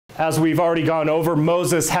As we've already gone over,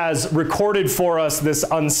 Moses has recorded for us this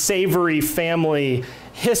unsavory family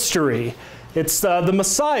history. It's the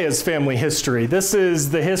Messiah's family history. This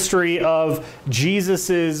is the history of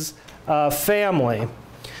Jesus's family,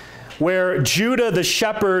 where Judah the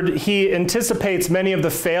shepherd, he anticipates many of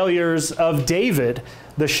the failures of David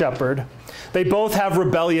the shepherd. They both have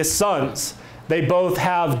rebellious sons. They both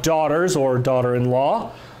have daughters or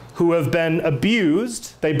daughter-in-law who have been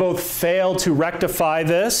abused. They both fail to rectify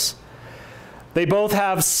this. They both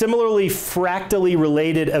have similarly fractally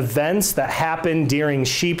related events that happen during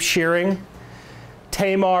sheep shearing.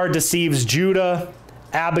 Tamar deceives Judah.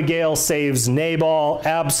 Abigail saves Nabal.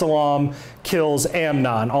 Absalom kills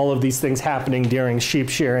Amnon. All of these things happening during sheep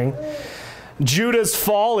shearing. Judah's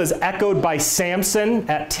fall is echoed by Samson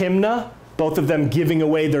at Timnah, both of them giving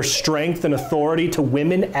away their strength and authority to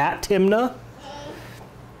women at Timnah.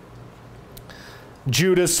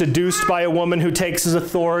 Judah is seduced by a woman who takes his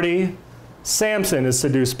authority. Samson is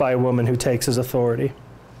seduced by a woman who takes his authority.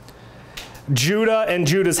 Judah and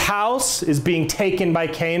Judah's house is being taken by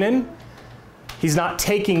Canaan. He's not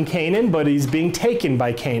taking Canaan, but he's being taken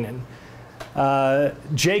by Canaan.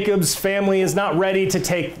 Jacob's family is not ready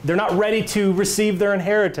to they're not ready to receive their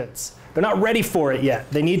inheritance. They're not ready for it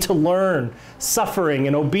yet. They need to learn suffering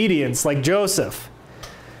and obedience like Joseph.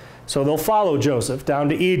 So they'll follow Joseph down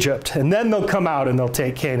to Egypt, and then they'll come out and they'll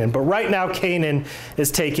take Canaan. But right now, Canaan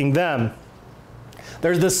is taking them.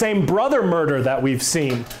 There's the same brother murder that we've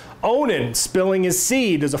seen. Onan spilling his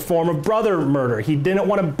seed is a form of brother murder. He didn't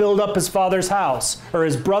want to build up his father's house, or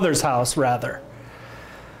his brother's house, rather.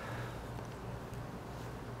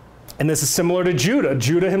 And this is similar to Judah.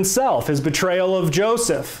 Judah himself, his betrayal of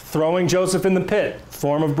Joseph, throwing Joseph in the pit,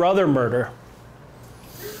 form of brother murder.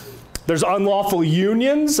 There's unlawful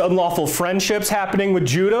unions, unlawful friendships happening with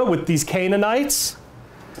Judah, with these Canaanites.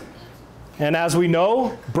 And as we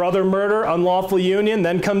know, brother murder, unlawful union,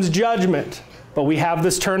 then comes judgment. But we have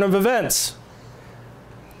this turn of events.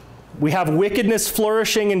 We have wickedness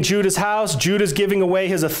flourishing in Judah's house. Judah's giving away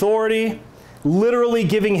his authority, literally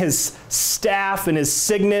giving his staff and his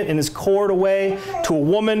signet and his cord away to a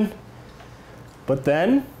woman. But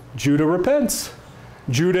then Judah repents.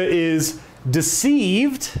 Judah is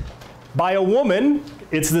deceived by a woman.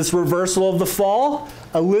 It's this reversal of the fall,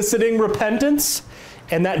 eliciting repentance,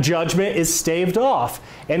 and that judgment is staved off.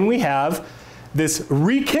 And we have this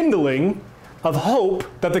rekindling of hope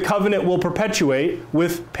that the covenant will perpetuate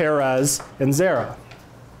with Perez and Zerah.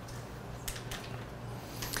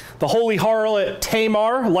 The holy harlot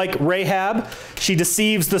Tamar, like Rahab, she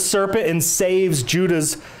deceives the serpent and saves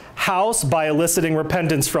Judah's house by eliciting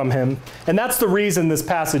repentance from him. And that's the reason this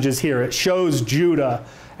passage is here. It shows Judah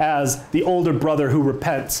as the older brother who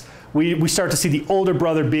repents. We start to see the older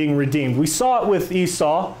brother being redeemed. We saw it with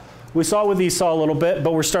Esau. We saw it with Esau a little bit,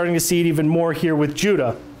 but we're starting to see it even more here with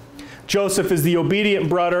Judah. Joseph is the obedient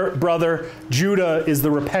brother. Judah is the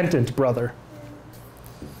repentant brother.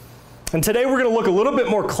 And today we're going to look a little bit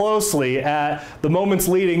more closely at the moments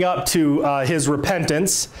leading up to his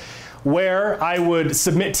repentance, where I would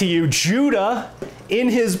submit to you, Judah in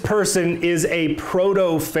his person is a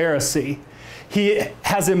Proto-Pharisee. He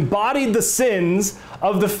has embodied the sins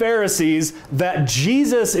of the Pharisees that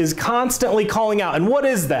Jesus is constantly calling out. And what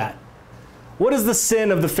is that? What is the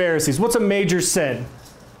sin of the Pharisees? What's a major sin?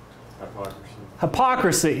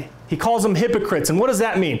 Hypocrisy. He calls them hypocrites. And what does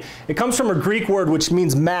that mean? It comes from a Greek word which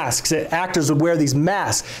means masks. Actors would wear these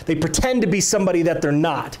masks. They pretend to be somebody that they're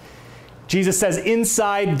not. Jesus says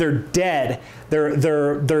inside they're dead.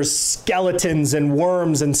 There's skeletons and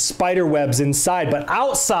worms and spider webs inside. But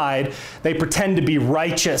outside they pretend to be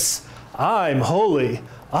righteous. I'm holy.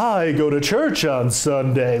 I go to church on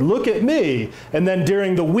Sunday. Look at me. And then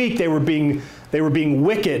during the week they were being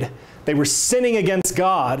wicked. They were sinning against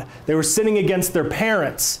God. They were sinning against their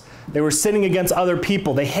parents. They were sinning against other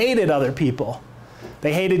people. They hated other people.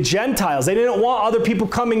 They hated Gentiles. They didn't want other people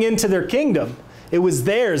coming into their kingdom. It was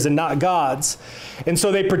theirs and not God's. And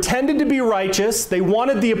so they pretended to be righteous. They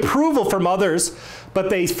wanted the approval from others, but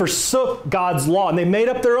they forsook God's law and they made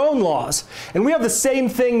up their own laws. And we have the same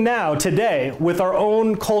thing now today with our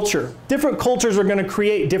own culture. Different cultures are going to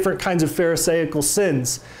create different kinds of Pharisaical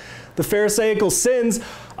sins. The Pharisaical sins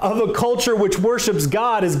of a culture which worships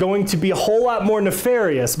God is going to be a whole lot more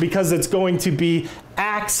nefarious because it's going to be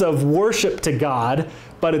acts of worship to God,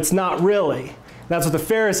 but it's not really. That's what the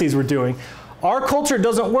Pharisees were doing. Our culture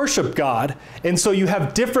doesn't worship God, and so you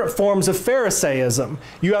have different forms of Pharisaism.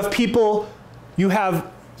 You have people, you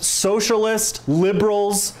have socialists,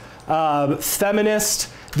 liberals,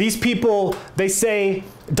 feminists. These people, they say,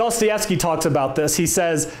 Dostoevsky talks about this. He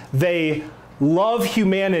says they love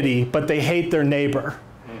humanity, but they hate their neighbor.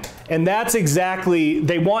 And that's exactly,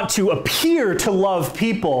 they want to appear to love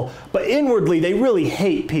people, but inwardly they really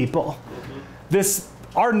hate people.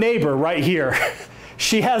 Our neighbor right here,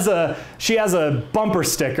 she has a bumper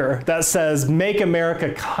sticker that says, "Make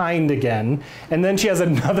America Kind Again." And then she has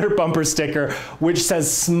another bumper sticker which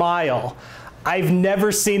says, "Smile." I've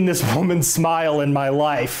never seen this woman smile in my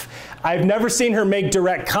life. I've never seen her make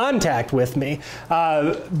direct contact with me.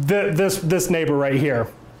 This neighbor right here.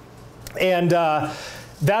 And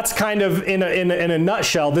that's kind of, in a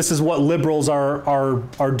nutshell, this is what liberals are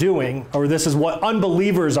doing, or this is what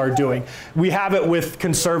unbelievers are doing. We have it with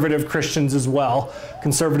conservative Christians as well.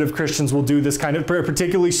 Conservative Christians will do this kind of,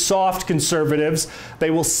 particularly soft conservatives.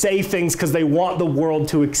 They will say things because they want the world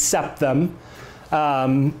to accept them.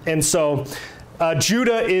 And so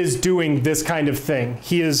Judah is doing this kind of thing.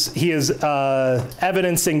 He is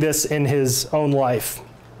evidencing this in his own life.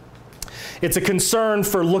 It's a concern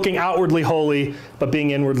for looking outwardly holy, but being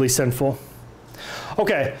inwardly sinful.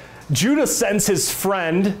 Okay, Judah sends his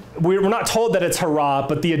friend, we're not told that it's Harlot,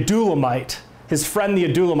 but the Adulamite, his friend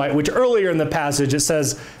the Adulamite, which earlier in the passage it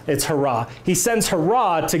says it's Harlot. He sends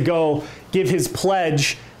Harlot to go give his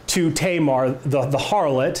pledge to Tamar, the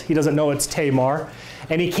harlot. He doesn't know it's Tamar,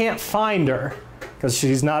 and he can't find her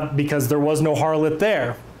because there was no harlot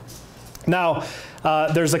there. Now,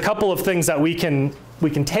 there's a couple of things that we can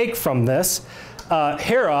take from this.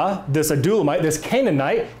 Hera, this Adulamite, this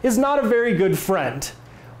Canaanite, is not a very good friend.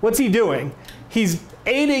 What's he doing? He's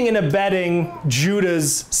aiding and abetting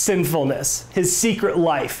Judah's sinfulness, his secret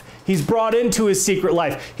life. He's brought into his secret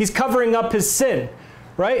life. He's covering up his sin,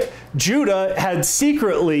 right? Judah had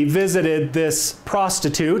secretly visited this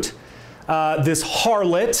prostitute, this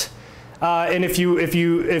harlot. And if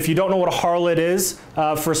you don't know what a harlot is,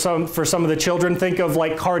 for some of the children, think of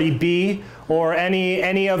like Cardi B or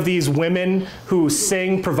any of these women who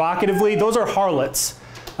sing provocatively. Those are harlots.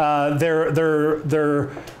 They're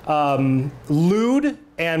lewd,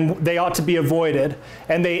 and they ought to be avoided.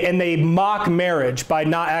 And they mock marriage by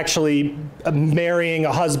not actually marrying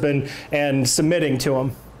a husband and submitting to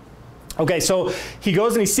him. Okay, so he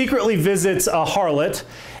goes and he secretly visits a harlot,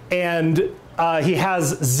 and he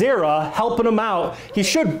has Zerah helping him out. He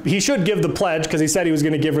should give the pledge because he said he was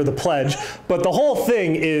going to give her the pledge, but the whole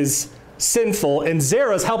thing is sinful, and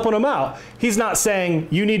Zerah's helping him out. He's not saying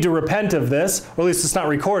you need to repent of this, or at least it's not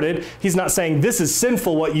recorded. He's not saying this is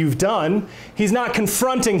sinful what you've done. He's not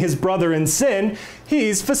confronting his brother in sin.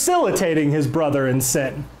 He's facilitating his brother in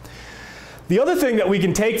sin. The other thing that we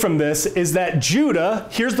can take from this is that Judah,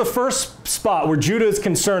 here's the first spot where Judah is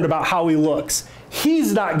concerned about how he looks.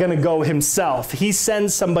 He's not going to go himself. He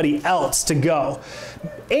sends somebody else to go.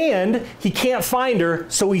 And he can't find her,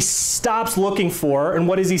 so he stops looking for her. And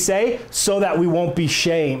what does he say? So that we won't be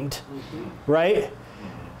shamed, right?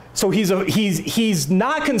 So he's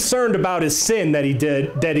not concerned about his sin that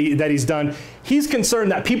he's done. He's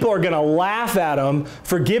concerned that people are going to laugh at him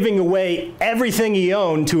for giving away everything he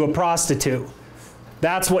owned to a prostitute.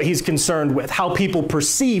 That's what he's concerned with, how people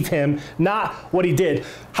perceive him, not what he did.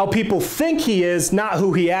 How people think he is, not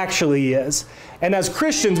who he actually is. And as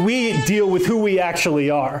Christians, we deal with who we actually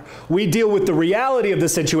are. We deal with the reality of the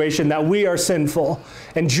situation, that we are sinful.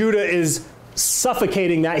 And Judah is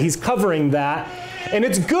suffocating that, he's covering that. And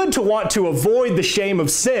it's good to want to avoid the shame of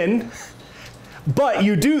sin, but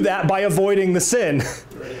you do that by avoiding the sin,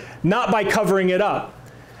 not by covering it up.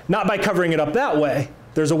 Not by covering it up that way.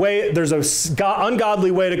 There's a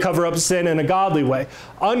ungodly way to cover up sin and a godly way.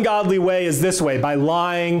 Ungodly way is this way, by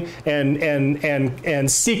lying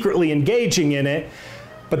and secretly engaging in it.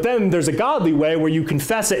 But then there's a godly way where you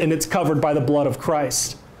confess it and it's covered by the blood of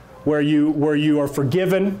Christ, where you are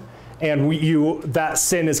forgiven and that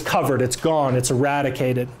sin is covered, it's gone, it's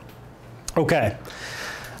eradicated. Okay.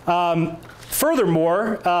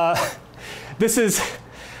 Furthermore, this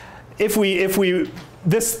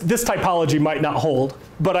typology might not hold,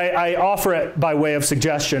 but I offer it by way of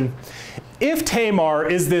suggestion. If Tamar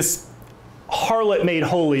is this harlot made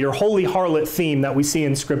holy, or holy harlot theme that we see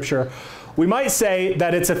in Scripture, we might say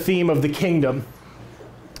that it's a theme of the kingdom.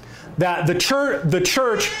 That the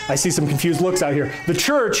church, I see some confused looks out here. The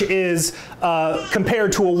church is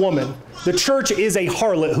compared to a woman. The church is a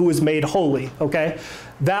harlot who is made holy, okay?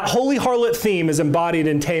 That holy harlot theme is embodied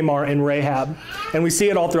in Tamar and Rahab, and we see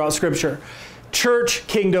it all throughout Scripture. Church,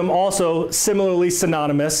 kingdom, also similarly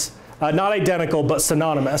synonymous, not identical, but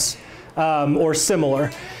synonymous, or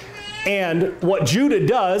similar. And what Judah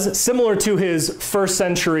does, similar to his first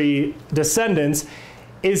century descendants,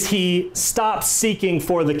 is he stops seeking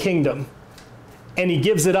for the kingdom, and he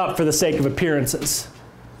gives it up for the sake of appearances.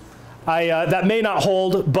 That may not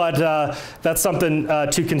hold, but that's something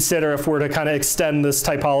to consider if we're to kind of extend this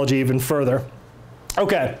typology even further.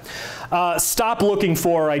 Okay, stop looking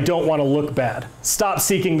for, I don't want to look bad. Stop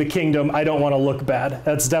seeking the kingdom, I don't want to look bad.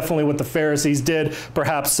 That's definitely what the Pharisees did.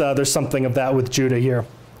 Perhaps there's something of that with Judah here.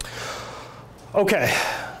 Okay,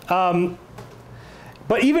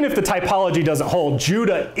 but even if the typology doesn't hold,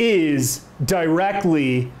 Judah is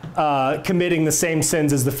directly committing the same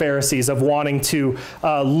sins as the Pharisees of wanting to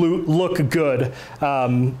look good,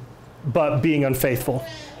 but being unfaithful.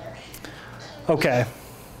 Okay.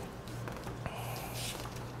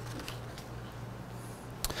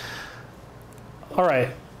 All right.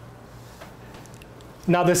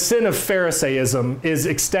 Now the sin of Pharisaism is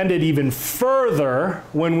extended even further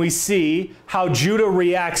when we see how Judah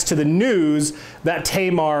reacts to the news that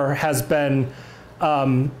Tamar has been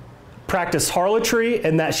practiced harlotry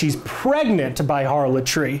and that she's pregnant by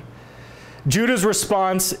harlotry. Judah's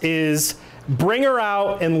response is, bring her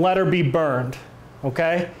out and let her be burned.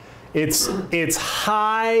 Okay? It's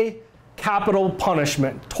high capital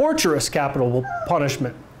punishment, torturous capital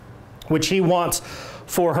punishment, which he wants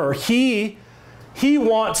for her. He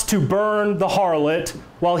wants to burn the harlot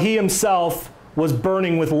while he himself was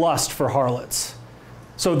burning with lust for harlots.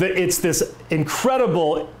 So it's this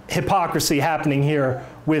incredible hypocrisy happening here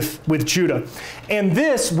with Judah. And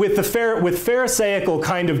this, with Pharisaical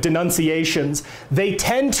kind of denunciations, they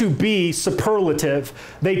tend to be superlative.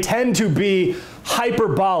 They tend to be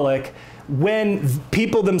hyperbolic when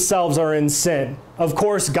people themselves are in sin. Of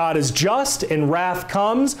course, God is just and wrath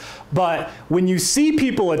comes, but when you see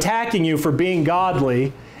people attacking you for being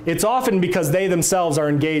godly, it's often because they themselves are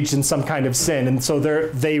engaged in some kind of sin. And so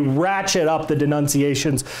they ratchet up the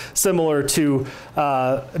denunciations similar to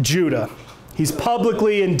Judah. He's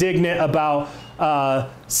publicly indignant about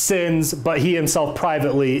sins, but he himself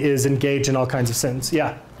privately is engaged in all kinds of sins.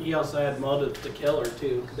 Yeah? He also had motive to kill her,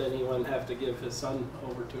 too. Then he wouldn't have to give his son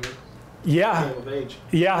over to her. Yeah, of age.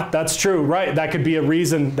 Yeah, that's true. Right, that could be a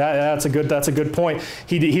reason. That's a good point.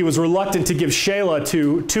 He was reluctant to give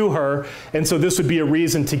Shelah to her, and so this would be a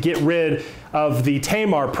reason to get rid of the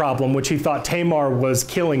Tamar problem, which he thought Tamar was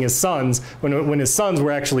killing his sons when his sons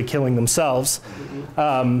were actually killing themselves.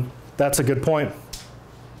 Mm-hmm. That's a good point.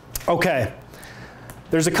 Okay.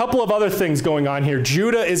 There's a couple of other things going on here.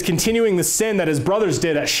 Judah is continuing the sin that his brothers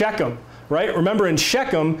did at Shechem, right? Remember in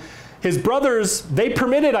Shechem, his brothers, they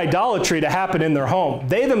permitted idolatry to happen in their home.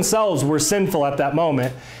 They themselves were sinful at that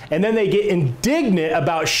moment. And then they get indignant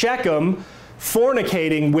about Shechem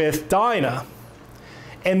fornicating with Dinah.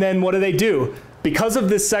 And then what do? Because of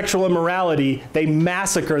this sexual immorality, they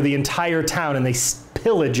massacre the entire town and they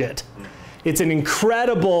pillage it. It's an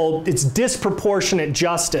incredible, it's disproportionate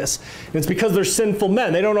justice. And it's because they're sinful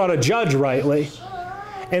men. They don't know how to judge rightly.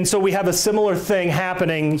 And so we have a similar thing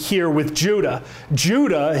happening here with Judah.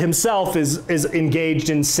 Judah himself is engaged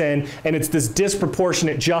in sin, and it's this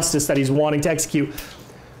disproportionate justice that he's wanting to execute.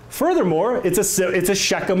 Furthermore, it's a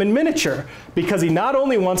Shechem in miniature, because he not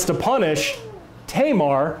only wants to punish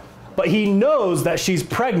Tamar, but he knows that she's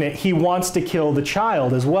pregnant. He wants to kill the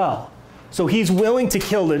child as well. So he's willing to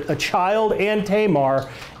kill a child and Tamar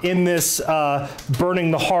in this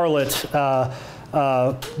burning the harlot,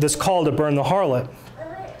 this call to burn the harlot.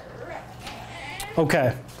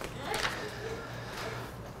 Okay.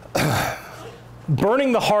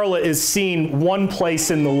 Burning the harlot is seen one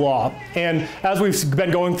place in the law. And as we've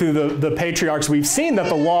been going through the patriarchs, we've seen that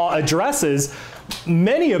the law addresses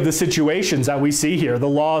many of the situations that we see here. The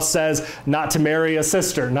law says not to marry a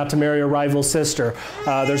sister, not to marry a rival sister.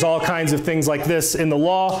 There's all kinds of things like this in the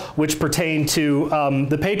law which pertain to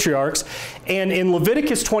the patriarchs. And in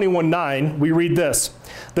Leviticus 21:9, we read this: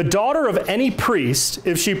 "The daughter of any priest,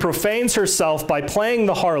 if she profanes herself by playing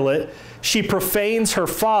the harlot, she profanes her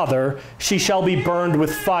father, she shall be burned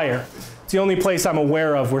with fire." It's the only place I'm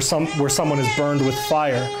aware of where someone is burned with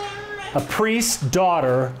fire. A priest's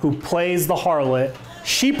daughter who plays the harlot,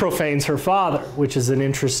 she profanes her father, which is an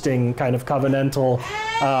interesting kind of covenantal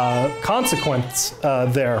consequence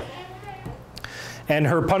there. And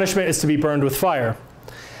her punishment is to be burned with fire.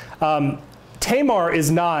 Tamar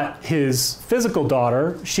is not his physical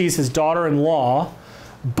daughter. She's his daughter-in-law.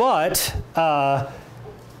 But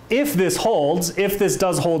if this holds, if this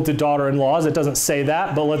does hold to daughter-in-laws, it doesn't say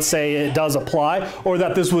that, but let's say it does apply, or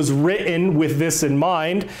that this was written with this in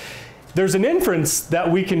mind, there's an inference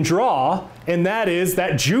that we can draw, and that is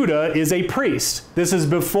that Judah is a priest. This is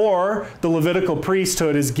before the Levitical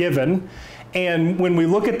priesthood is given. And when we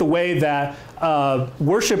look at the way that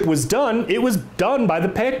worship was done, it was done by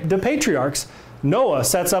the patriarchs. Noah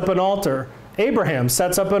sets up an altar. Abraham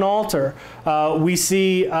sets up an altar. We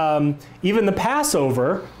see even the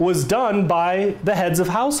Passover was done by the heads of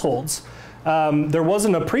households. There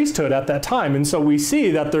wasn't a priesthood at that time, and so we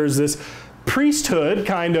see that there's this priesthood,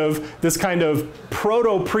 this kind of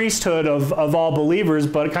proto-priesthood of all believers,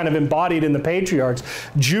 but kind of embodied in the patriarchs.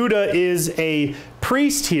 Judah is a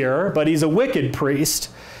priest here, but he's a wicked priest.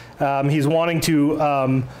 He's wanting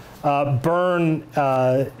to burn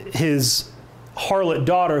his harlot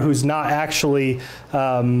daughter, who's not actually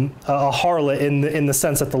a harlot in the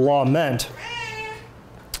sense that the law meant.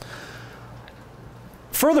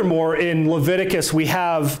 Furthermore, in Leviticus, we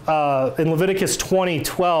have, in Leviticus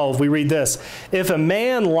 20:12, we read this: "If a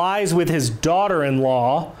man lies with his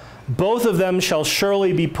daughter-in-law, both of them shall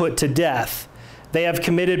surely be put to death. They have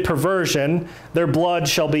committed perversion, their blood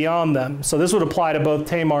shall be on them." So this would apply to both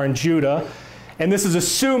Tamar and Judah. And this is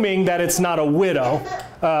assuming that it's not a widow,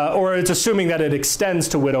 or it's assuming that it extends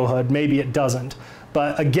to widowhood. Maybe it doesn't.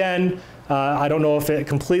 But again, I don't know if it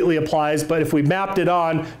completely applies, but if we mapped it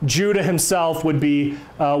on, Judah himself would be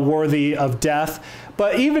worthy of death.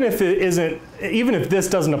 But even if it isn't, even if this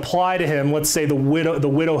doesn't apply to him, let's say the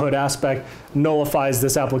widowhood aspect nullifies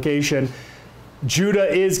this application, Judah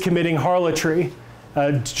is committing harlotry.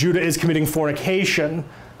 Judah is committing fornication.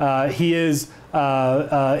 He is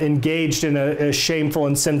engaged in a shameful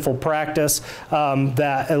and sinful practice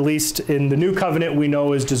that, at least in the New Covenant, we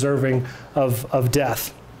know is deserving of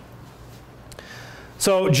death.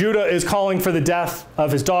 So Judah is calling for the death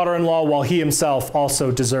of his daughter-in-law, while he himself also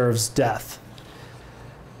deserves death.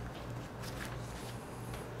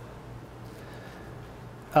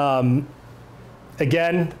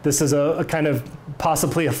 Again, this is a kind of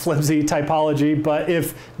possibly a flimsy typology, but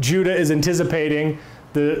if Judah is anticipating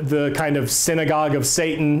the kind of synagogue of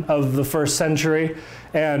Satan of the first century,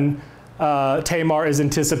 and Tamar is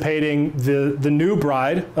anticipating the new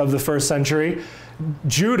bride of the first century,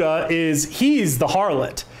 Judah he's the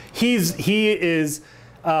harlot. He is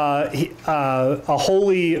a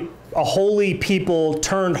holy people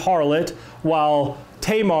turned harlot, while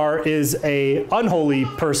Tamar is a unholy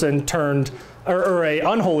person turned, or a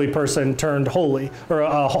unholy person turned holy, or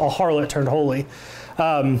a harlot turned holy.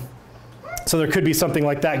 So there could be something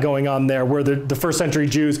like that going on there, where the first century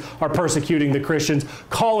Jews are persecuting the Christians,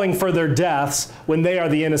 calling for their deaths when they are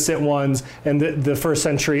the innocent ones, and the first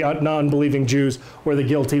century non-believing Jews were the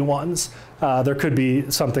guilty ones. There could be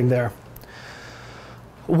something there.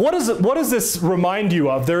 What does this remind you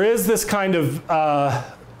of? There is this kind of,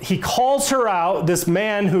 he calls her out, this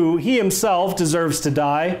man who he himself deserves to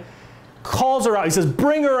die, calls her out. He says,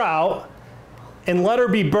 bring her out and let her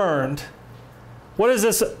be burned. What does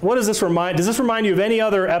this remind? Does this remind you of any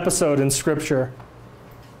other episode in Scripture?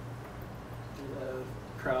 The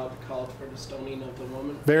crowd called for the stoning of the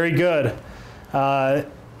woman. Very good.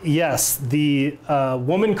 Yes, the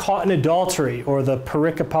woman caught in adultery, or the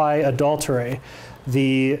Pericope Adulterae,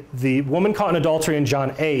 the woman caught in adultery in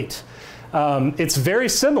John 8. It's very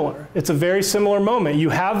similar. It's a very similar moment. You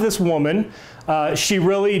have this woman. She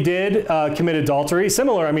really did commit adultery.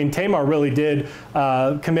 Similar, I mean, Tamar really did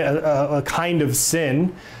commit a kind of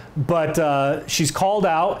sin, but she's called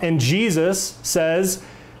out, and Jesus says,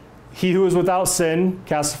 "He who is without sin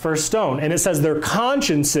cast the first stone." And it says their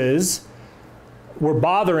consciences were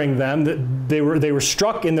bothering them, that they were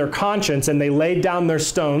struck in their conscience, and they laid down their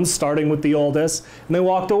stones, starting with the oldest, and they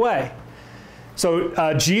walked away.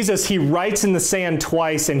 So Jesus, he writes in the sand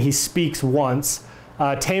twice, and he speaks once.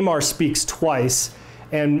 Tamar speaks twice,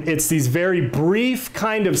 and it's these very brief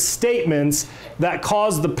kind of statements that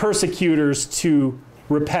cause the persecutors to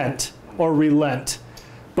repent or relent.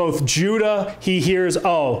 Both Judah, he hears,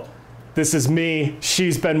 oh, this is me,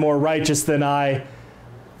 she's been more righteous than I.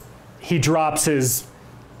 He drops his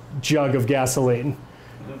jug of gasoline.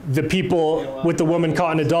 The people with the woman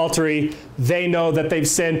caught in adultery, they know that they've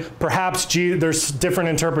sinned. Perhaps there's different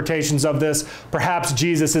interpretations of this. Perhaps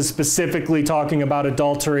Jesus is specifically talking about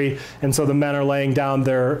adultery, and so the men are laying down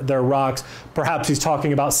their rocks. Perhaps he's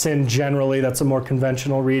talking about sin generally. That's a more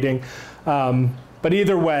conventional reading. But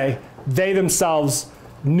either way, they themselves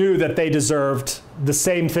knew that they deserved the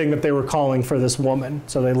same thing that they were calling for this woman.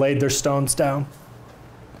 So they laid their stones down.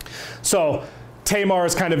 So Tamar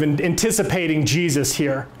is kind of anticipating Jesus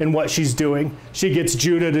here in what she's doing. She gets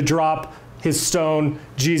Judah to drop his stone.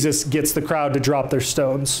 Jesus gets the crowd to drop their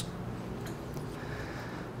stones.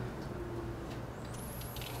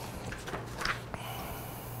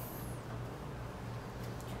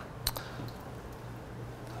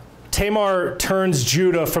 Tamar turns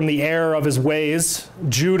Judah from the error of his ways.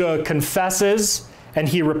 Judah confesses and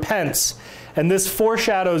he repents. And this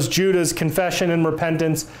foreshadows Judah's confession and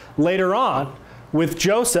repentance later on with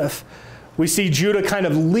Joseph, We see Judah kind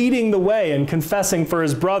of leading the way and confessing for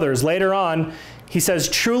his brothers. Later on, he says,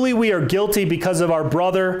 "Truly we are guilty because of our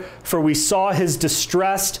brother, for we saw his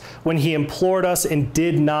distress when he implored us and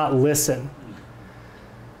did not listen."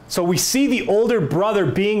 So we see the older brother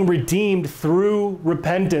being redeemed through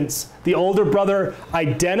repentance. The older brother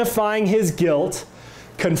identifying his guilt,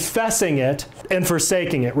 confessing it, and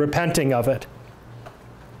forsaking it, repenting of it.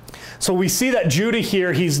 So we see that Judah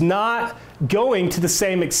here, he's not going to the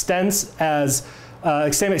same extent as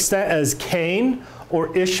Cain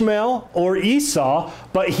or Ishmael or Esau,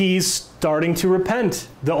 but he's starting to repent.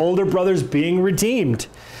 The older brother's being redeemed.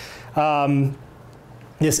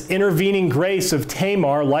 This intervening grace of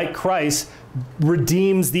Tamar, like Christ,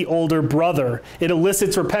 redeems the older brother. It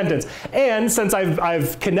elicits repentance. And since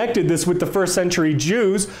I've connected this with the first century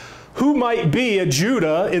Jews, who might be a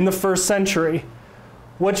Judah in the first century?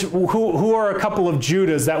 Who are a couple of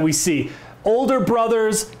Judahs that we see? Older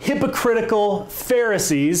brothers, hypocritical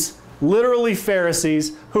Pharisees, literally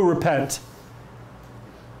Pharisees, who repent.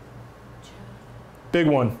 Big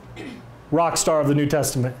one. Rock star of the New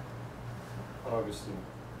Testament. Augustine.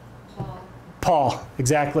 Paul,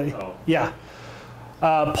 exactly. Oh. Yeah.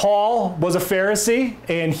 Paul was a Pharisee,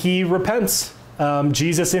 and he repents.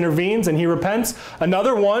 Jesus intervenes, and he repents.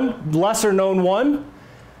 Another one, lesser known one,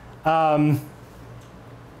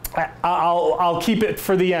 I'll keep it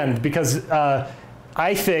for the end, because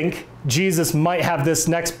I think Jesus might have this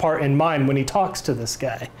next part in mind when he talks to this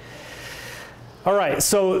guy. All right,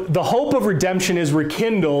 so the hope of redemption is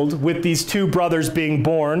rekindled with these two brothers being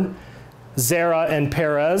born, Zerah and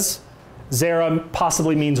Perez. Zerah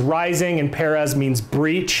possibly means rising, and Perez means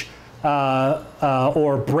breach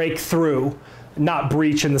or breakthrough. Not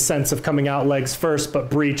breach in the sense of coming out legs first, but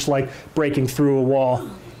breach like breaking through a wall.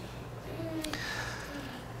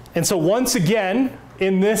 And so once again,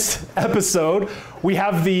 in this episode, we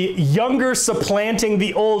have the younger supplanting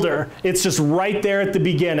the older. It's just right there at the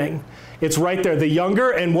beginning. It's right there. The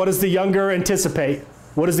younger, and what does the younger anticipate?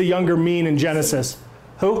 What does the younger mean in Genesis?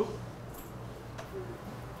 Who?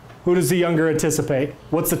 Who does the younger anticipate?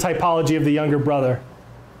 What's the typology of the younger brother?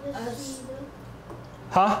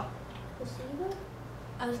 Huh?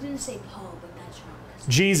 I was going to say Paul, but that's wrong.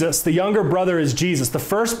 Jesus. The younger brother is Jesus. The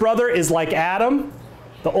first brother is like Adam.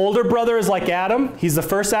 The older brother is like Adam. He's the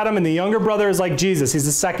first Adam, and the younger brother is like Jesus. He's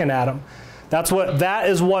the second Adam. That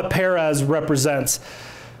is what Perez represents.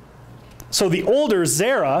 So the older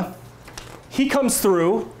Zerah, he comes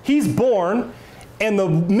through, he's born, and the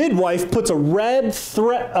midwife puts a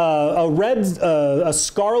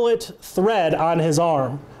scarlet thread on his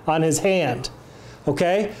arm, on his hand.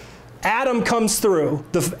 Okay? Adam comes through.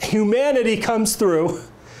 The humanity comes through.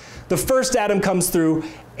 The first Adam comes through,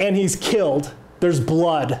 and he's killed. There's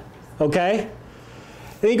blood. Okay?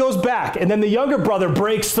 And he goes back, and then the younger brother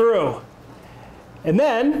breaks through. And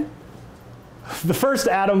then the first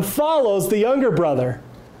Adam follows the younger brother,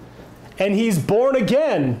 and he's born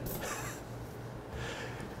again.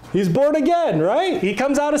 He's born again, right? He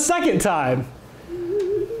comes out a second time.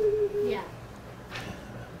 Yeah.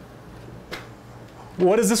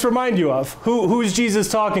 What does this remind you of? Who is Jesus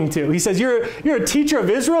talking to? He says, you're a teacher of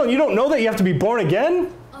Israel, and you don't know that you have to be born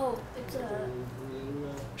again? Oh, it's a...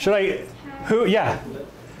 Should I? Who? Yeah.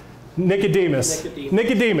 Nicodemus.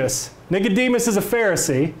 Nicodemus is a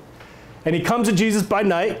Pharisee, and he comes to Jesus by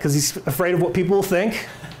night because he's afraid of what people will think,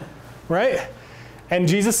 right? And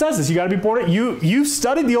Jesus says this, you got to be born. You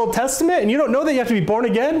studied the Old Testament, and you don't know that you have to be born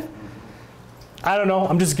again? I don't know.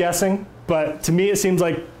 I'm just guessing, but to me it seems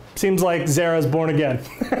like Zerah's born again.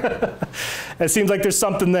 It seems like there's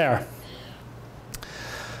something there.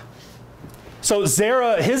 So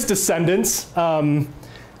Zerah, his descendants,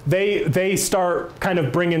 they start kind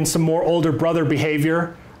of bringing some more older brother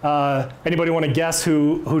behavior. Anybody want to guess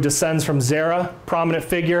who descends from Zerah? Prominent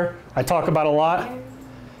figure I talk about a lot.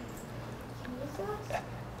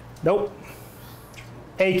 Nope.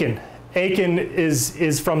 Achan. Achan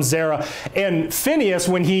is from Zerah. And Phineas,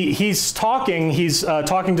 when he's talking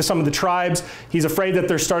to some of the tribes. He's afraid that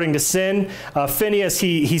they're starting to sin. Phineas,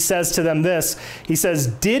 he says to them this. He says,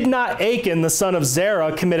 "Did not Achan, the son of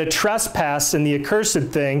Zerah, commit a trespass in the accursed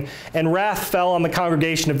thing, and wrath fell on the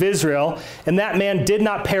congregation of Israel, and that man did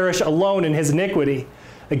not perish alone in his iniquity."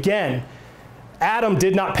 Again, Adam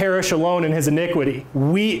did not perish alone in his iniquity.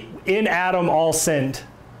 We, in Adam, all sinned,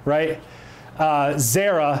 right?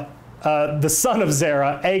 Zerah, the son of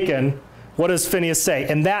Zerah, Achan, what does Phineas say?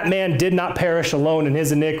 And that man did not perish alone in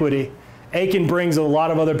his iniquity. Achan brings a lot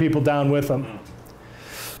of other people down with him.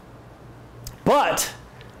 But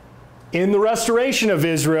in the restoration of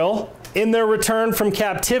Israel, in their return from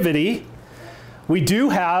captivity, we do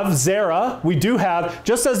have Zerah. We do have,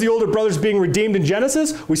 just as the older brother's being redeemed in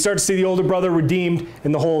Genesis, we start to see the older brother redeemed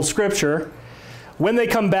in the whole of Scripture. When they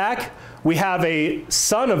come back, we have a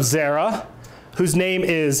son of Zerah, whose name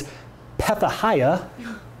is Pethahiah.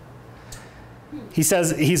 He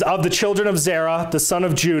says he's of the children of Zerah, the son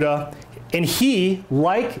of Judah, and he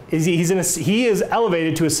is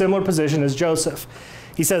elevated to a similar position as Joseph.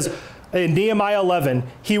 He says in Nehemiah 11,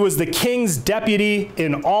 he was the king's deputy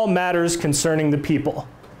in all matters concerning the people.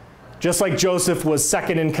 Just like Joseph was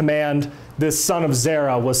second in command, this son of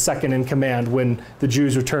Zerah was second in command when the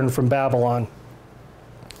Jews returned from Babylon.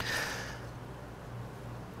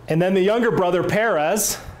 And then the younger brother,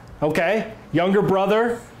 Perez, okay, younger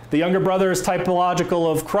brother. The younger brother is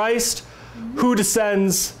typological of Christ. Who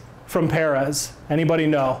descends from Perez? Anybody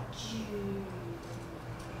know?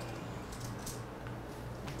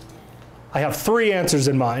 I have 3 answers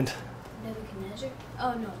in mind. Nebuchadnezzar?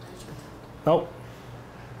 Oh, no, that's right. Nope.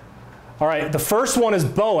 All right, the first one is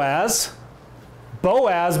Boaz.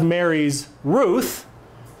 Boaz marries Ruth.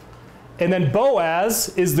 And then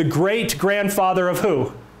Boaz is the great-grandfather of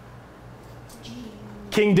who?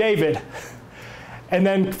 King David. And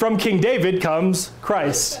then from King David comes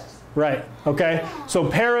Christ. Right, okay? So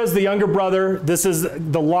Perez, the younger brother, this is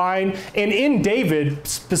the line. And in David,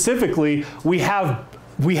 specifically, we have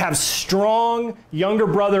strong younger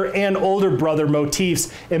brother and older brother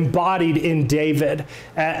motifs embodied in David.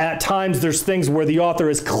 At times, there's things where the author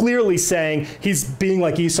is clearly saying he's being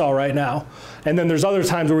like Esau right now. And then there's other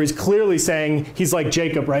times where he's clearly saying he's like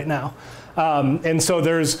Jacob right now. And so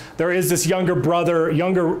there is this older brother,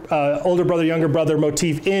 younger brother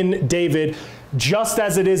motif in David, just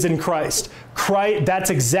as it is in Christ. That's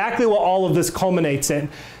exactly what all of this culminates in.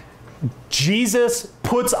 Jesus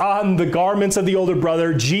puts on the garments of the older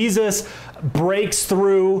brother. Jesus breaks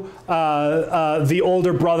through the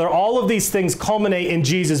older brother. All of these things culminate in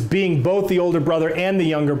Jesus being both the older brother and the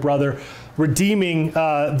younger brother, redeeming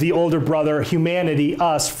the older brother, humanity,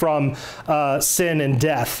 us, from sin and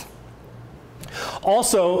death.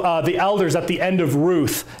 Also, the elders at the end of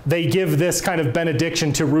Ruth, they give this kind of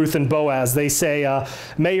benediction to Ruth and Boaz. They say,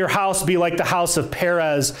 may your house be like the house of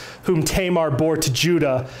Perez, whom Tamar bore to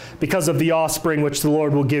Judah, because of the offspring which the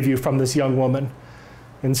Lord will give you from this young woman.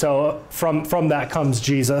 And so from that comes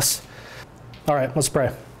Jesus. All right, let's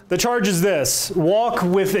pray. The charge is this: walk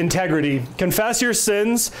with integrity. Confess your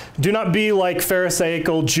sins. Do not be like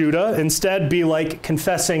Pharisaical Judah. Instead, be like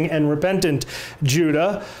confessing and repentant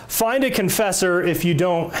Judah. Find a confessor if you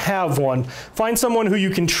don't have one. Find someone who you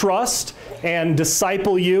can trust and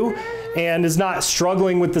disciple you and is not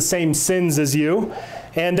struggling with the same sins as you,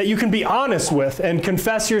 and that you can be honest with and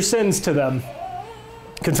confess your sins to them.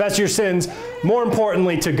 Confess your sins, more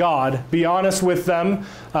importantly, to God. Be honest with them.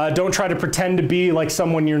 Don't try to pretend to be like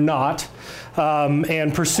someone you're not.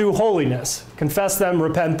 And pursue holiness. Confess them,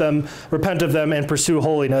 repent of them, and pursue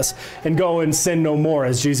holiness. And go and sin no more,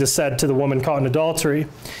 as Jesus said to the woman caught in adultery.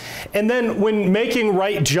 And then when making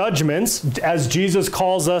right judgments, as Jesus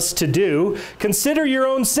calls us to do, consider your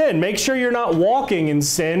own sin. Make sure you're not walking in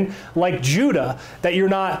sin like Judah, that you're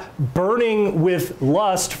not burning with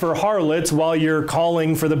lust for harlots while you're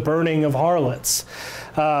calling for the burning of harlots.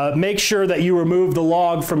 Make sure that you remove the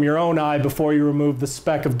log from your own eye before you remove the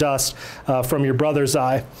speck of dust from your brother's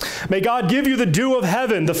eye. May God give you the dew of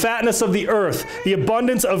heaven, the fatness of the earth, the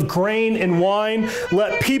abundance of grain and wine.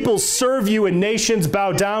 Let people serve you and nations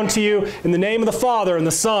bow down to you. In the name of the Father, and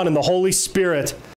the Son, and the Holy Spirit.